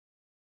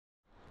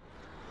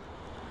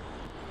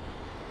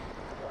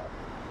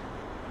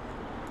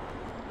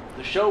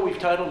the show we've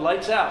titled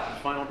Lights Out,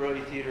 the final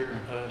Brody Theater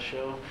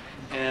show.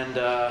 And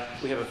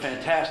we have a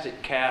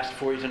fantastic cast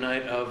for you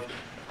tonight of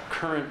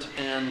current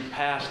and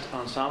past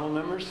ensemble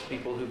members,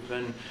 people who've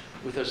been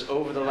with us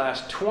over the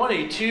last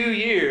 22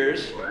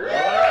 years. Let's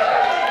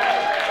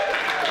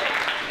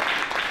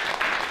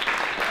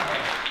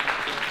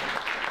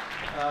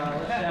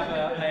have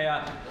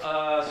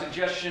a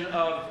suggestion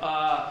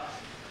of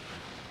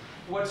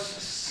what's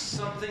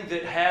something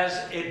that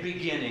has a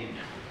beginning.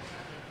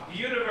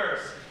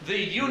 Universe. The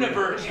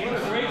universe. What a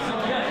great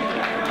suggestion.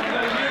 The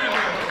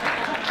universe.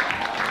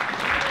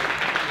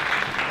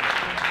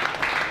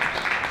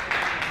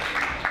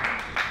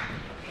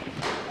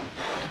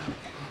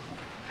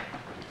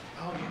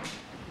 Oh,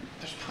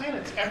 there's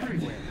planets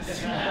everywhere. I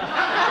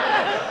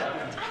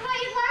thought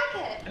you'd like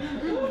it.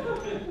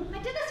 I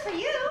did this for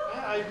you.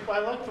 I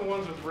like the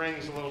ones with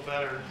rings a little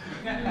better.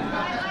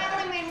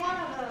 I only made one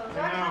of those. Or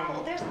a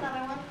couple. There's another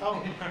one.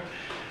 Oh,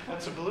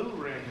 that's a blue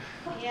ring.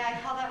 Yeah,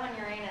 I call that one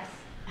Uranus.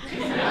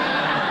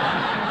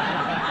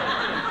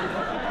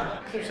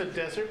 There's a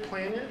desert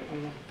planet,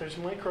 and there's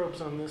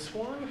microbes on this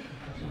one.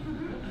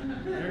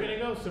 You're gonna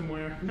go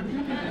somewhere.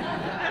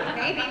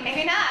 Maybe,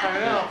 maybe not. I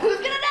know. Who's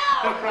gonna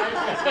know? Right?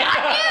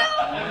 Not you!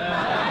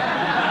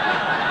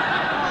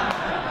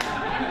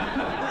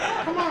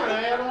 Come on,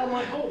 I had all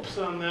my hopes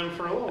on them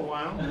for a little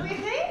while. What do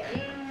you think?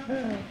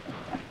 Yeah.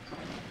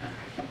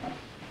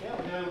 Yeah,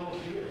 we got a little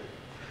fear.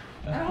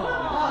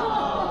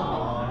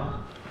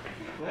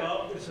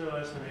 Well, it's our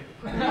last night.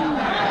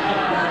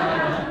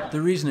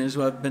 The reason is,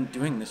 well, I've been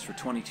doing this for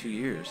 22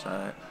 years.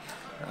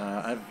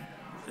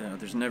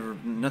 There's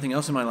nothing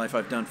else in my life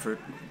I've done for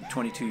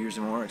 22 years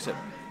or more except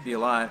be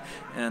alive,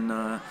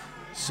 and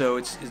so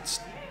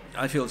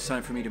I feel it's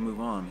time for me to move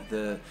on.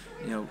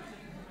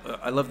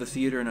 I love the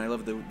theater and I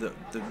love the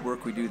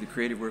work we do, the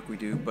creative work we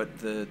do, but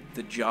the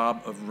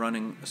job of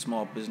running a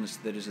small business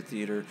that is a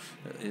theater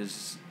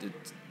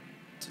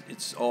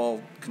it's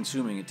all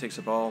consuming. It takes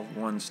up all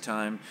one's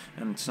time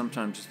and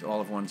sometimes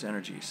all of one's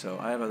energy. So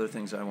I have other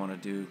things I want to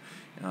do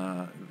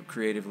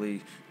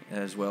creatively,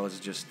 as well as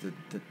just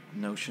the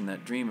notion,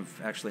 that dream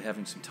of actually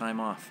having some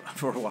time off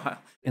for a while.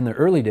 In the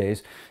early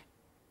days,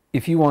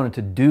 if you wanted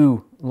to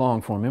do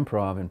long-form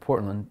improv in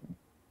Portland,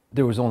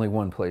 there was only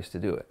one place to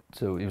do it.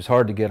 So it was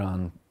hard to get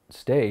on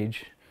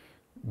stage,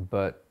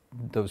 but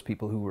those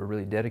people who were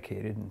really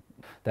dedicated, and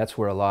that's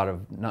where a lot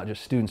of not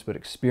just students but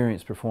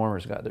experienced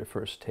performers got their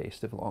first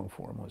taste of long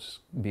form, was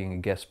being a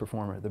guest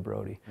performer at the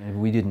Brody.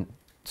 And we didn't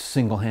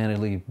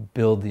single-handedly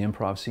build the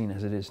improv scene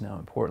as it is now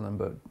in Portland,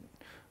 but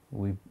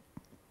we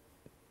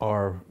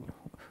are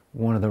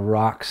one of the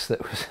rocks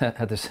that was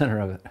at the center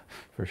of it,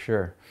 for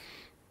sure.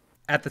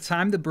 At the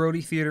time the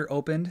Brody Theater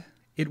opened,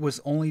 it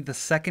was only the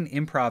second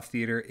improv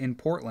theater in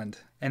Portland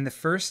and the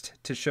first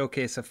to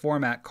showcase a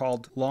format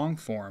called long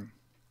form.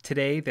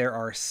 Today, there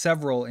are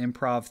several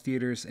improv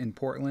theaters in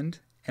Portland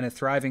and a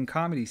thriving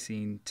comedy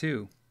scene,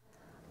 too.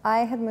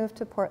 I had moved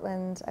to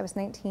Portland, I was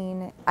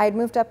 19. I had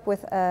moved up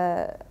with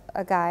a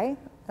guy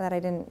that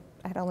I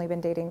had only been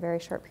dating a very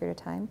short period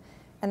of time,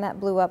 and that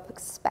blew up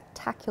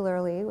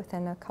spectacularly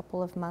within a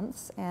couple of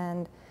months.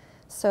 And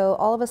so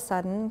all of a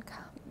sudden,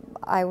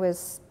 I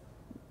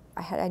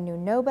knew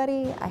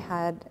nobody, I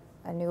had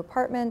a new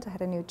apartment, I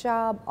had a new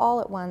job, all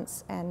at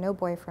once, and no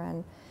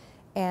boyfriend.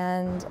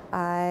 And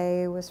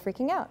I was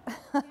freaking out.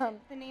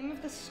 The name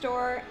of the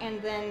store,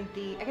 and then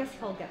I guess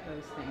he'll get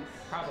those things.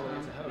 Probably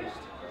it's a host.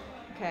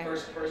 Okay.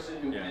 First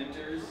person who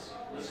enters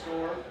the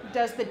store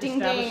Does the ding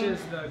ding.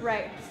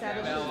 Right.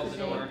 Establishes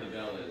the what the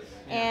bell is.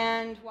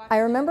 And I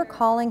remember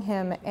calling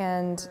him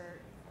and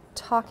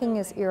talking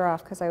his ear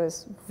off because I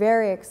was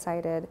very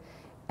excited.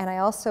 And I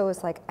also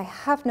was like, I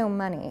have no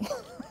money.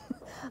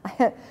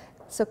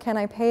 So can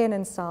I pay in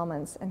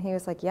installments? And he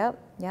was like, yep.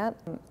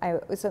 I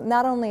was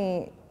not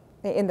only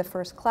in the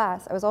first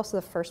class, I was also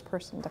the first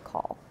person to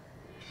call.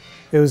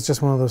 It was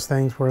just one of those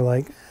things where,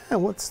 like,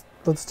 let's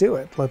do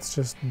it. Let's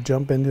just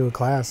jump into a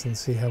class and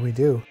see how we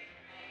do.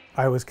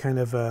 I was kind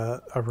of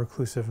a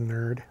reclusive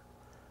nerd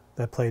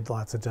that played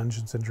lots of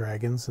Dungeons and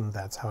Dragons, and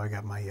that's how I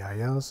got my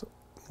yayos.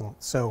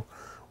 So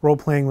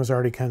role-playing was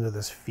already kind of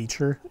this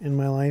feature in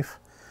my life.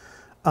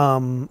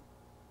 And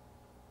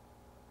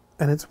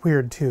it's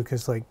weird, too,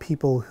 because, like,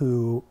 people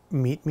who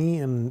meet me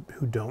and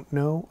who don't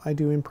know I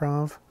do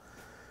improv,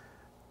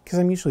 because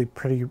I'm usually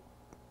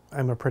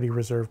I'm a pretty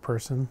reserved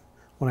person.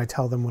 When I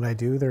tell them what I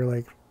do, they're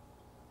like,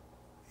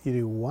 you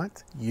do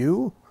what?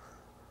 You?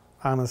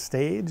 On a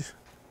stage?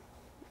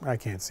 I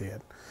can't see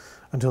it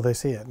until they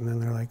see it. And then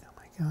they're like, oh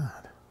my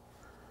God,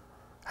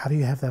 how do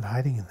you have that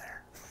hiding in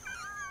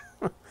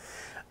there?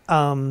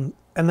 And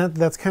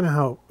that's kind of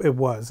how it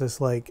was. It's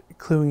like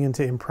cluing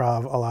into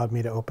improv allowed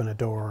me to open a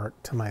door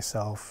to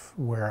myself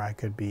where I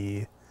could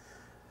be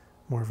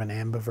more of an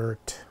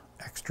ambivert,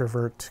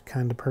 extrovert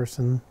kind of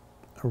person,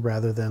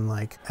 rather than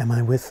like, am I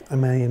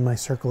in my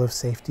circle of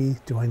safety?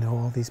 Do I know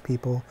all these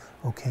people?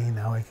 Okay,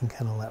 now I can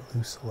kind of let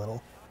loose a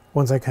little.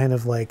 Once I kind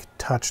of like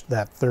touched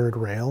that third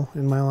rail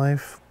in my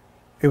life,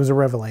 it was a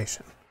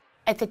revelation.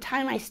 At the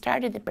time I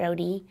started the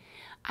Brody,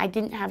 I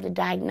didn't have the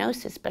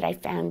diagnosis, but I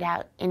found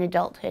out in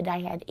adulthood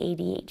I had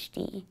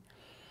ADHD.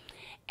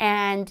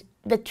 And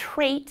the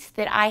traits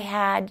that I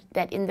had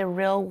that in the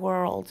real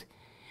world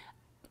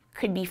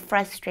could be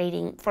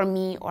frustrating for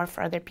me or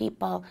for other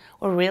people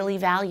were really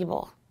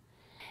valuable.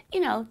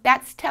 You know,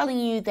 that's telling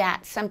you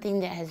that something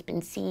that has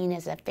been seen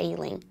as a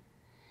failing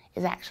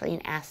is actually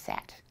an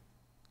asset.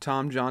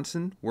 Tom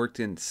Johnson worked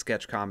in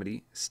sketch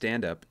comedy,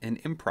 stand-up,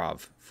 and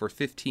improv for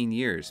 15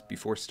 years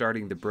before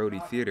starting the Brody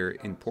Theater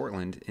in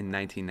Portland in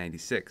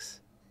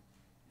 1996.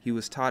 He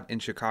was taught in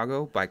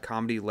Chicago by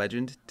comedy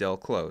legend Del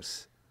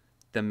Close,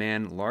 the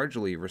man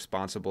largely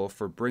responsible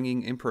for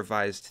bringing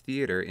improvised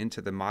theater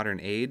into the modern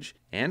age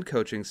and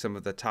coaching some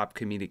of the top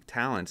comedic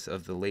talents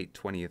of the late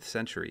 20th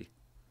century.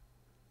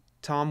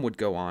 Tom would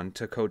go on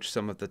to coach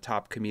some of the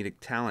top comedic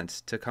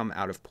talents to come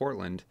out of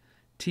Portland,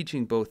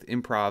 teaching both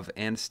improv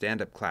and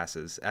stand-up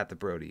classes at the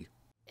Brody.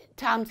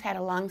 Tom's had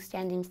a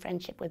long-standing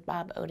friendship with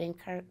Bob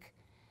Odenkirk,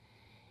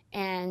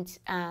 and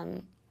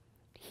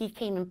he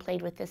came and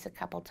played with us a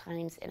couple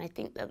times, and I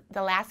think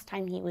the last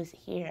time he was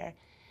here,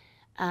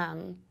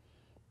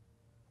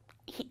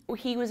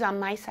 he was on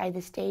my side of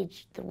the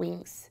stage, the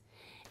wings,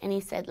 and he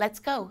said, "Let's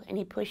go," and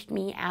he pushed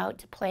me out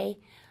to play.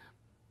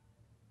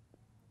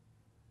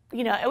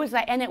 You know, it was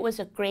like, and it was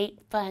a great,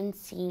 fun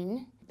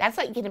scene. That's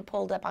like getting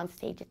pulled up on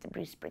stage at the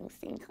Bruce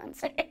Springsteen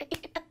concert,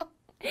 you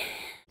know?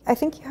 I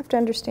think you have to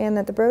understand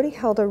that the Brody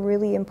held a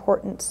really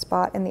important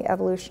spot in the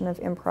evolution of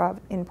improv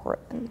in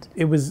Portland.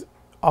 It was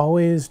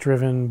always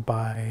driven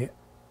by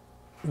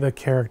the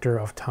character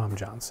of Tom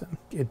Johnson.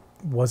 It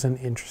wasn't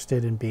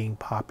interested in being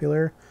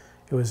popular.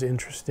 It was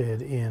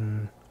interested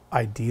in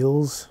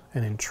ideals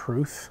and in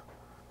truth,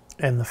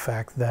 and the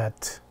fact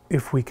that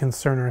if we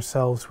concern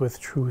ourselves with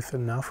truth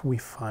enough, we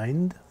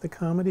find the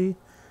comedy.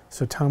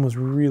 So Tom was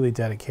really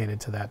dedicated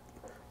to that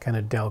kind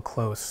of Del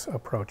Close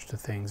approach to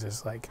things,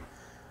 is like,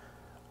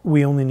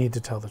 we only need to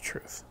tell the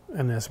truth.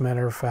 And as a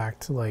matter of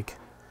fact, like,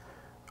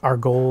 our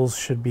goals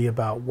should be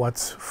about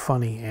what's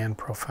funny and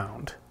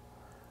profound,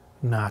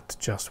 not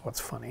just what's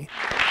funny.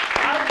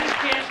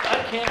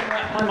 I can't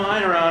wrap my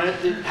mind around it.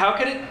 How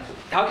can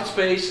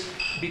space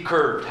be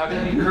curved? How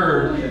can it be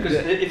curved? Because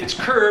if it's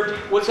curved,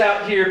 what's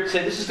out here?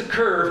 Say this is the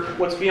curve.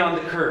 What's beyond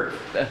the curve?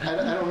 I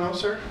don't know,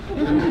 sir. I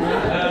don't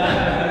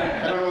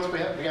know what's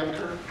beyond the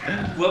curve.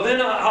 Well,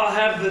 then I'll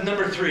have the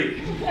number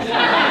 3.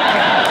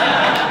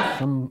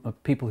 Some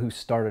people who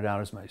started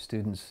out as my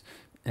students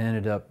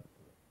ended up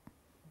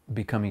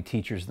becoming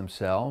teachers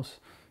themselves,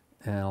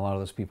 and a lot of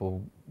those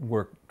people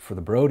worked for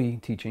the Brody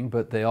teaching,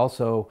 but they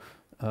also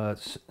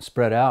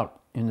spread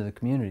out into the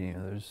community. You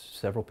know, there's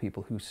several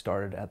people who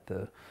started at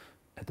the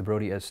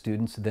Brody as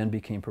students, then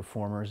became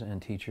performers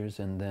and teachers,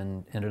 and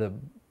then ended up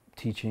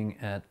teaching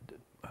at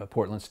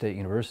Portland State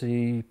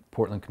University,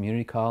 Portland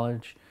Community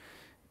College,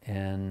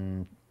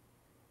 and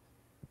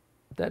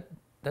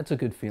that's a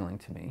good feeling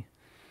to me,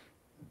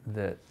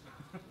 that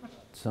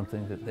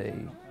something that they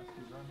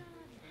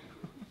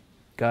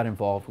got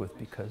involved with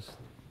because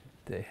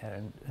they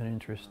had an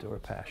interest or a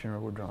passion or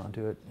were drawn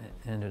to it,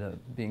 ended up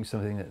being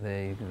something that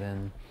they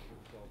then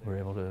were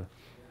able to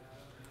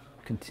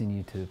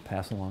continue to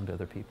pass along to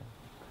other people.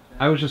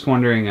 I was just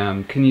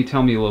wondering, can you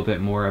tell me a little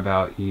bit more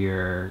about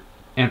your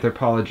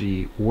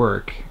anthropology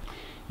work?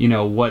 You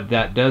know, what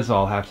that does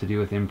all have to do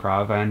with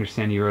improv. I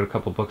understand you wrote a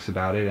couple books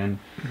about it, and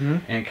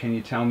can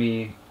you tell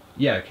me,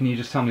 can you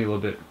just tell me a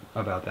little bit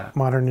about that?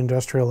 Modern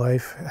industrial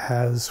life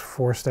has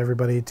forced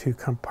everybody to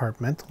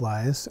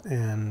compartmentalize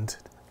and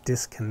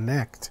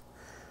disconnect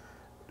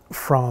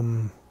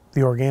from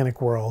the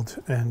organic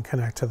world and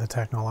connect to the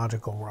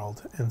technological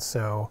world. And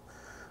so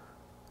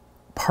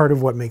part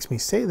of what makes me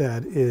say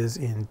that is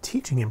in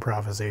teaching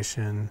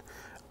improvisation,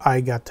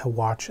 I got to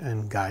watch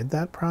and guide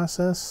that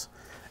process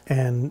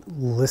and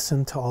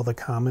listen to all the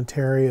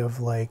commentary of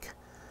like,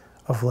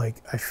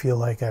 I feel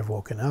like I've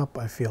woken up,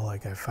 I feel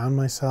like I've found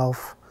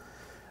myself.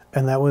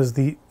 And that was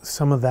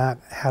some of that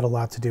had a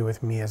lot to do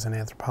with me as an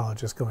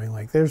anthropologist going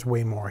like, there's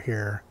way more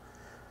here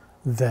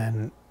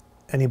than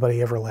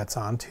anybody ever lets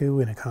on to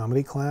in a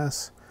comedy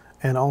class.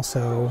 And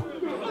also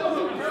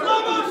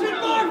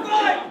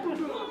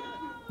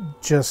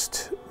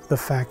just the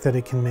fact that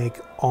it can make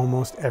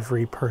almost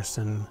every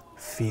person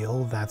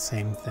feel that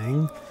same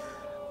thing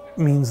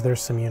means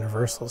there's some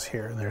universals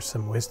here, and there's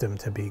some wisdom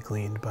to be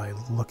gleaned by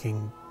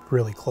looking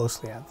really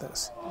closely at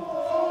this.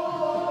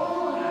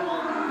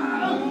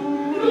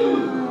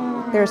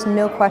 There's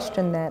no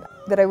question that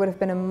I would have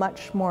been a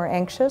much more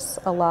anxious,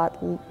 a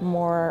lot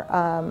more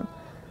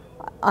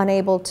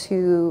unable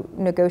to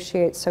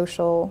negotiate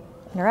social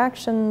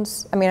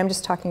interactions. I mean, I'm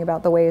just talking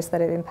about the ways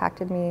that it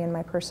impacted me and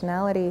my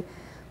personality,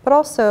 but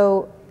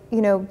also,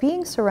 you know,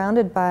 being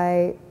surrounded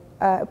by,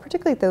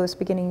 particularly those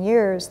beginning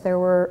years, there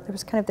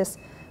was kind of this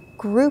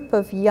group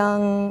of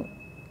young,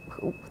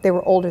 they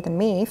were older than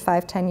me,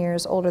 5-10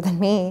 years older than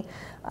me,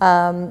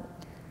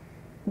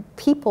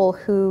 people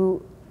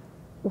who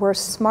were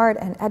smart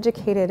and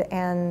educated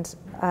and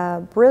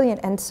brilliant,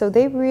 and so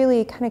they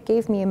really kind of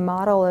gave me a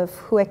model of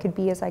who I could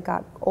be as I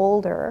got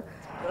older.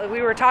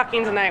 we were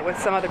talking tonight with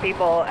some other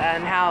people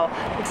and how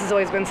this has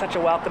always been such a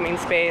welcoming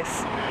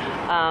space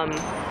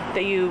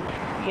that you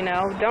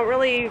know, don't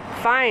really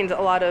find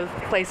a lot of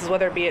places,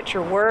 whether it be at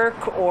your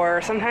work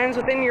or sometimes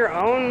within your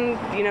own,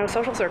 you know,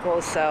 social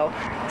circles. So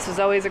this is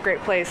always a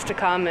great place to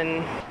come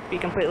and be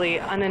completely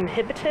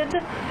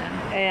uninhibited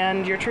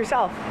and your true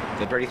self.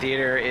 The Brody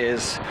Theater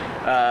is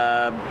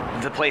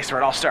the place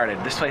where it all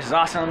started. This place is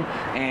awesome,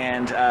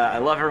 and I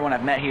love everyone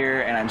I've met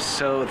here, and I'm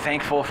so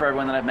thankful for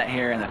everyone that I've met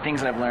here and the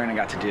things that I've learned and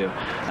got to do.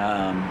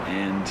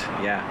 And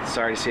yeah,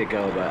 sorry to see it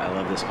go, but I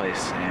love this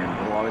place, and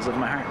it will always live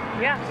in my heart.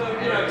 Yeah. So,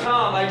 you know,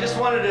 Tom, I just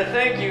wanted to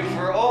thank you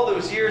for all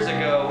those years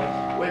ago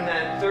when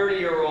that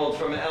 30-year-old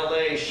from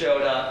LA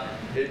showed up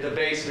in the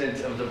basement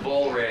of the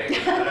Bull Ring,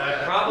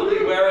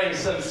 probably wearing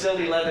some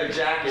silly leather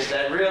jacket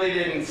that really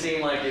didn't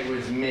seem like it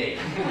was me.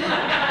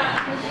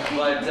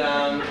 But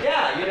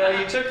yeah, you know,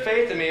 you took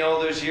faith in me all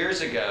those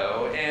years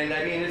ago, and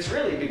I mean, it's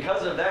really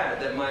because of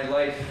that that my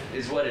life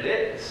is what it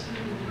is.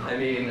 I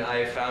mean,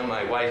 I found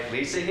my wife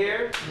Lisa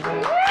here.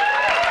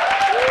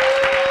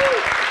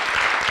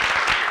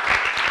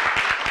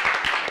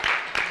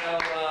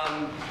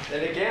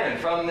 And again,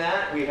 from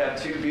that, we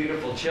have 2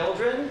 beautiful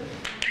children.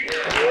 And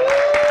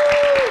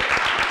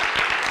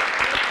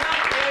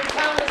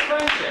countless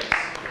friendships.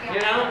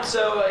 You know,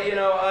 so you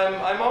know,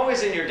 I'm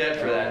always in your debt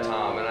for that,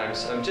 Tom, and I'm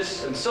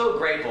so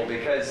grateful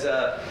because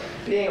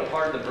being a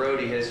part of the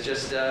Brody has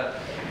just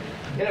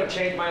you know,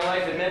 changed my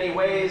life in many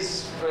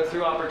ways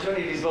through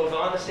opportunities both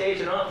on the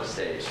stage and off the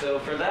stage. So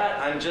for that,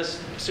 I'm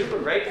just super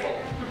grateful.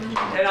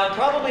 And I'm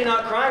probably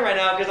not crying right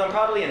now because I'm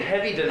probably in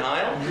heavy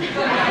denial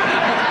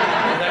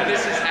that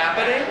this is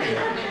happening.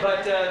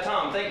 But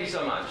Tom, thank you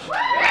so much.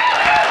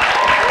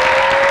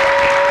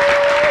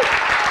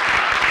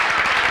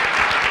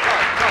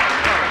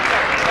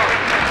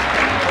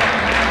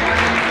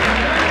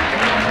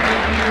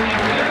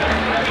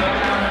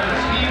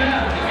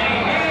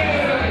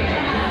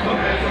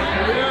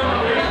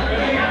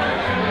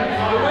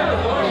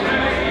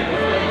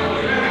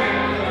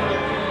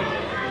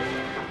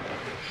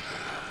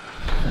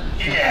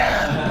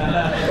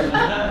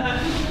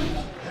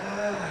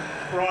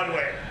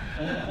 Broadway.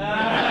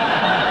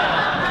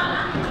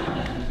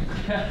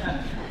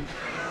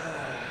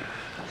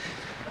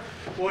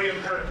 William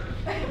Hurt.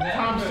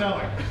 Tom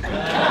Selleck.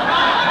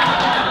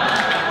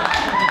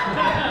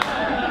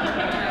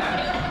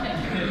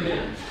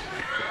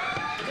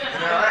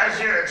 Now, as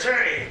your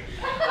attorney,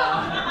 I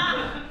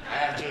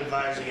have to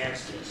advise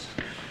against this.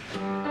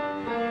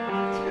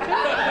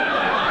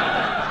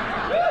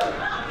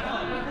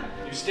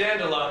 You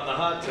stand a lot in the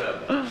hot tub.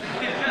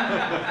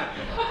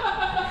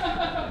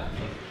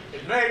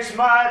 It makes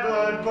my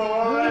blood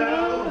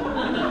boil.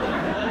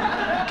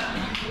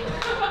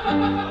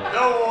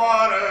 The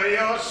water,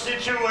 your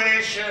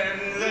situation,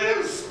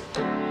 this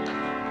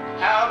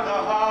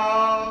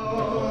alcohol,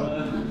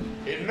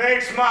 it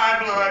makes my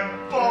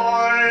blood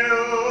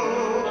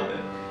boil.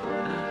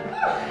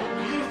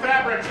 New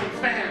fabrics and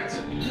fans.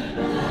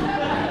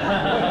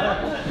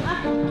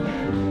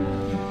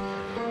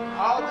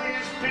 All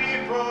these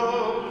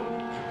people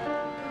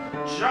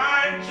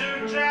trying to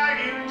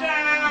drag you down.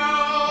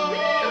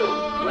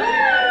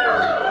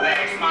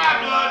 Makes my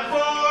blood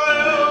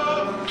boil.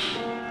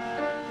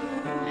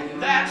 And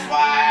that's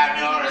why I'm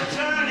your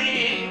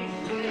attorney.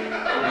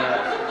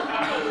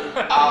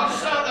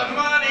 Also the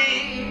money.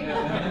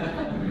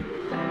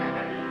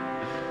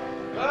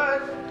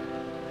 But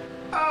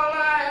all I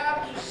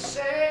have to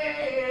say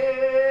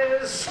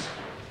is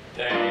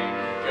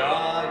Thank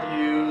God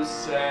you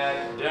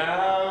sat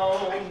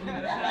down.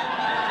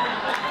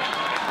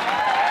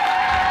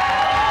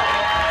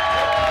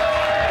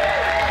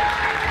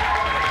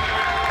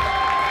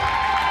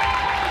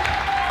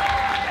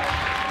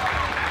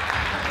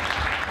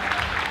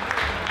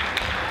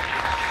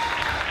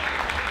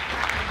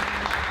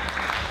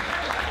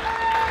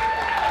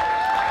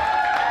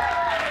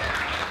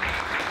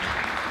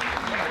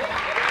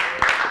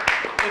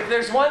 If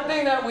there's one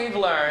thing that we've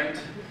learned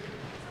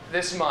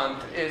this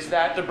month is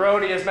that the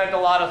Brody has meant a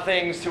lot of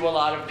things to a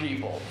lot of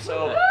people.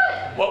 So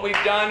what we've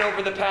done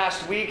over the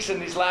past weeks and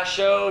these last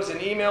shows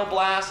and email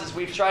blasts is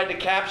we've tried to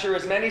capture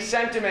as many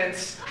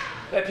sentiments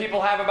that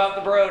people have about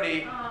the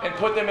Brody and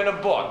put them in a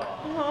book.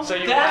 So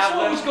you That's have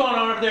what them. was going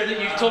on over there that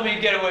you told me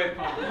to get away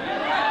from.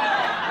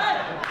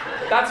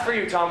 That's for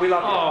you, Tom. We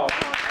love you. Oh.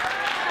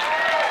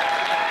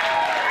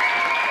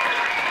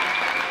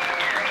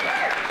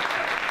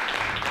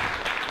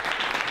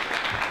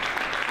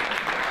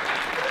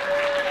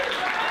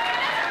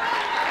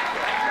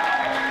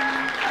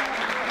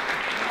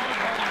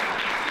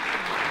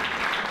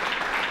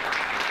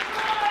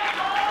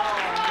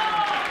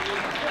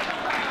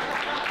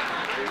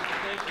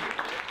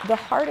 The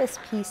hardest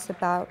piece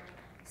about,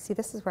 see,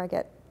 this is where I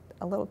get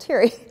a little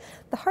teary.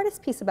 The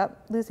hardest piece about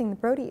losing the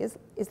Brody is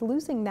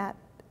losing that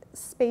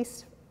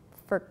space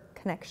for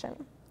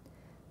connection.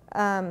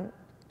 And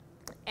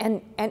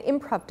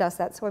improv does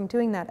that, so I'm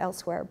doing that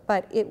elsewhere.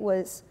 But it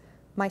was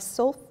my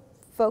sole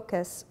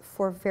focus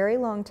for a very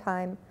long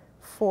time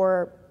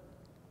for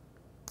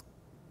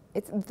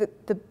it's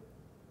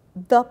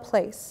the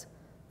place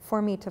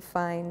for me to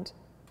find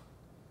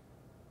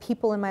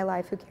people in my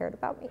life who cared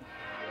about me.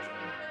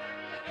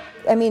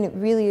 I mean, it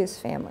really is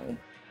family.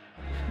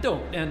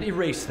 Don't, and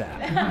erase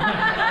that.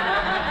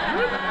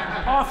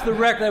 Off the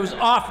record, that was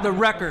off the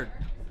record.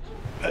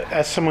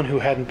 As someone who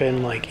hadn't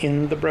been like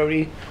in the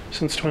Brody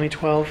since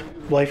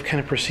 2012, life kind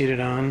of proceeded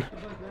on.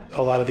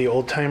 A lot of the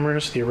old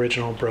timers, the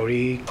original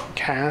Brody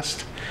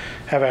cast,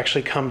 have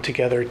actually come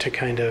together to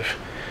kind of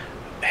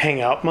hang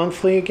out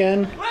monthly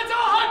again.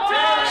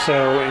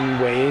 So in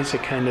ways,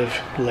 it kind of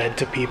led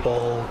to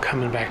people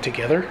coming back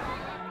together.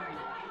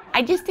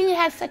 I just think it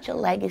has such a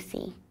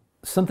legacy.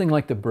 Something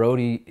like the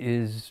Brody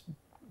is,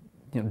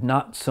 you know,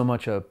 not so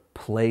much a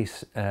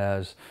place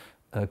as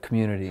a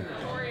community.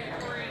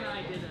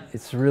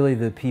 It's really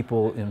the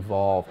people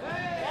involved,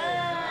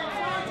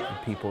 the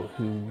people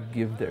who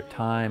give their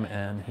time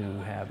and who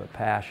have a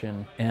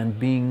passion, and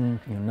being,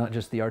 you know, not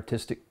just the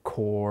artistic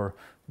core,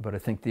 but I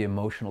think the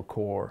emotional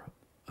core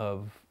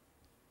of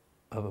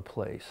a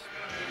place.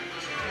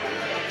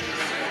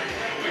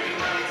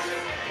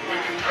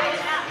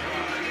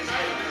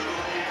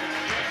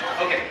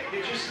 Okay,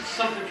 it's just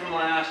something from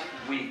last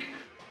week.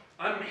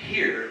 I'm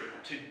here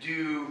to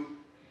do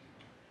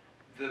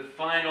the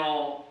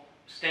final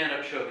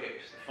stand-up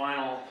showcase, the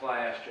final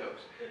fly-ass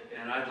jokes.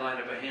 And I'd lined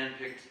up a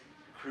hand-picked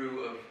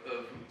crew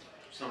of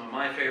some of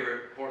my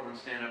favorite Portland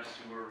stand-ups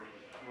who were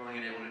willing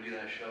and able to do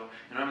that show.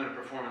 And I'm going to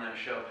perform in that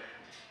show.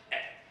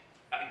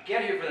 I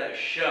get here for that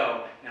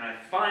show, and I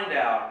find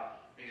out,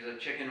 because I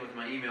check in with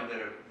my email,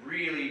 that a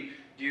really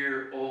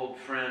dear old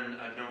friend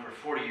I've known for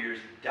 40 years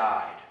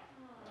died.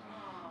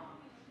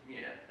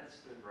 Yeah, that's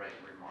the right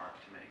remark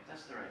to make.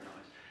 That's the right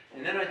noise.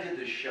 And then I did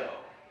the show,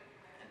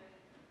 and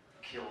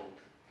killed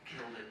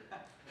it,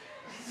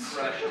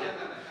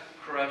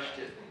 crushed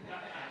it.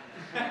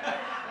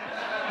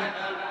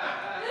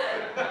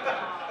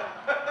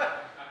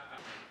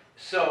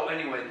 So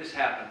anyway, this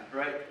happened,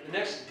 right? The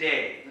next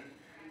day,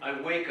 I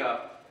wake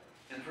up,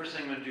 and the first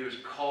thing I'm going to do is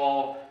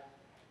call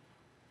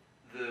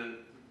the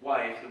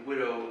wife, the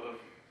widow of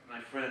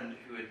my friend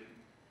who had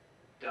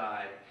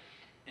died.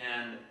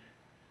 And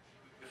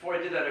before I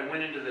did that, I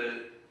went into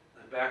the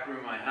back room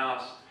of my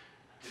house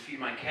to feed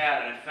my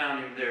cat, and I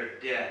found him there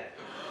dead.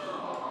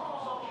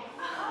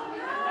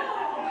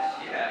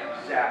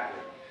 Yeah,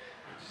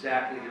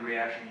 exactly the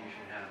reaction you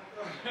should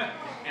have.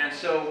 And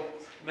so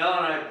Mel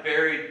and I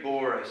buried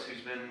Boris,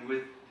 who's been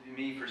with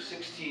me for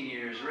 16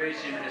 years,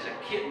 raised him as a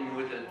kitten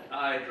with an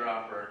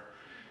eyedropper,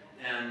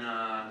 and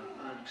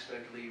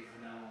unexpectedly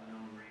for no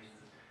known reason.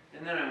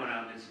 And then I went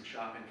out and did some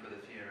shopping for the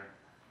theater.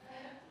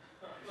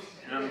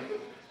 And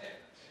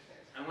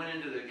I went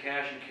into the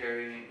cash and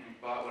carry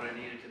and bought what I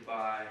needed to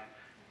buy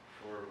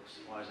for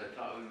supplies I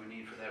thought we would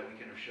need for that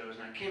weekend of shows.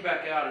 And I came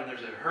back out, and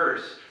there's a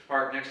hearse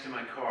parked next to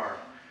my car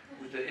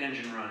with the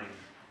engine running.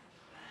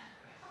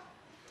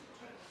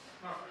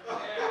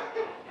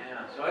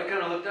 Yeah, so I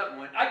kind of looked up and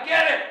went, I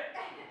get it!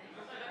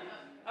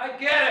 I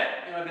get it!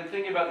 And I've been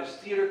thinking about this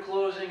theater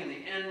closing and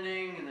the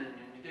ending, and then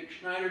Dick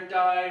Schneider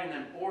died, and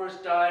then Boris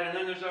died, and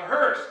then there's a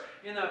hearse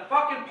in the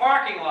fucking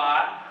parking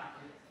lot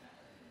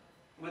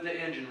with the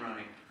engine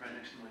running right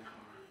next to my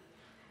car.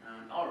 And I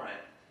went, all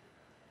right.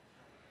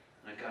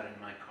 And I got in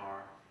my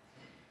car,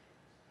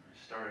 and I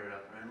started it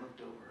up, and I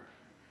looked over,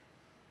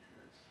 and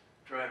the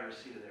driver's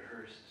seat of the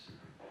hearse is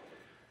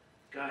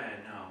a guy I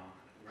know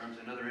who runs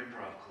another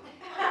improv club.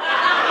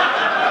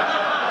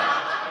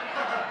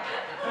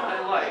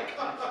 I like.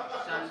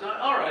 Sounds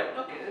not, all right,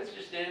 okay, that's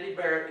just Andy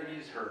Barrett and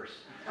his hearse.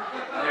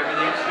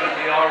 Everything's going to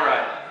be all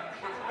right.